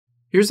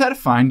Here's how to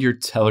find your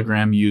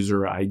Telegram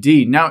user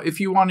ID. Now, if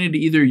you wanted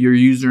either your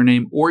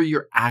username or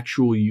your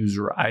actual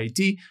user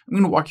ID, I'm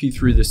going to walk you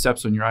through the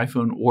steps on your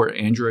iPhone or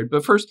Android.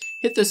 But first,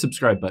 hit the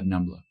subscribe button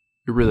down below.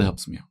 It really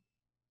helps me out.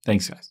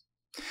 Thanks, guys.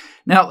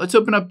 Now, let's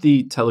open up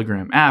the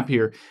Telegram app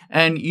here,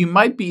 and you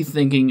might be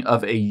thinking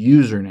of a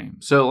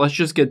username. So let's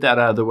just get that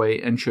out of the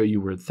way and show you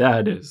where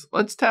that is.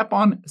 Let's tap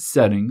on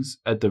Settings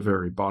at the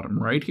very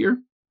bottom right here.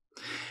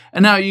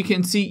 And now you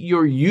can see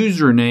your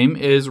username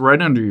is right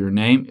under your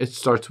name. It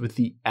starts with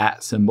the @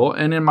 symbol,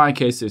 and in my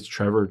case, it's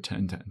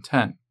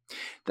Trevor101010.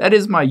 That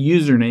is my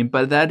username,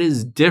 but that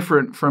is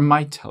different from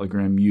my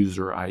Telegram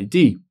user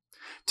ID.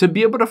 To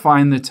be able to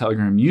find the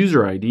Telegram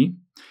user ID,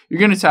 you're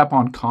going to tap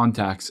on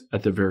Contacts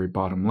at the very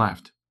bottom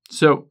left.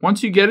 So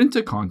once you get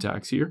into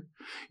Contacts here,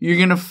 you're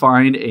going to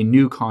find a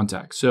new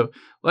contact. So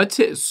let's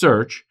hit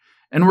Search,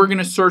 and we're going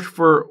to search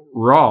for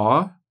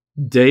Raw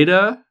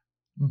Data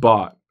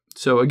Bot.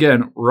 So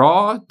again,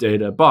 Raw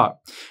Data Bot.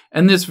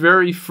 And this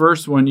very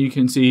first one you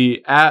can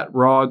see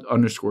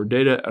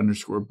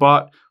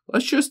 @raw_data_bot.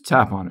 Let's just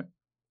tap on it.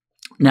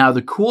 Now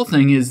the cool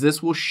thing is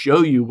this will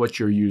show you what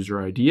your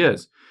user ID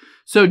is.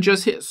 So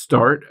just hit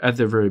Start at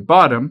the very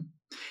bottom.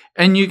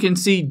 And you can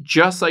see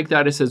just like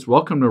that, it says,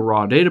 welcome to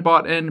Raw Data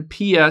Bot, and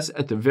PS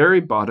at the very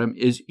bottom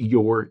is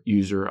your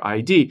user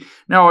ID.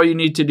 Now, all you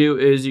need to do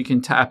is you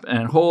can tap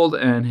and hold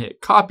and hit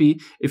copy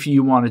if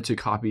you wanted to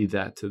copy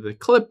that to the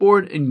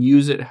clipboard and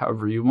use it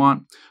however you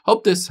want.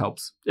 Hope this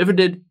helps. If it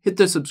did, hit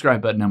the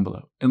subscribe button down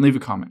below and leave a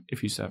comment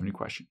if you still have any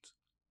questions.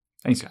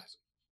 Thanks, guys.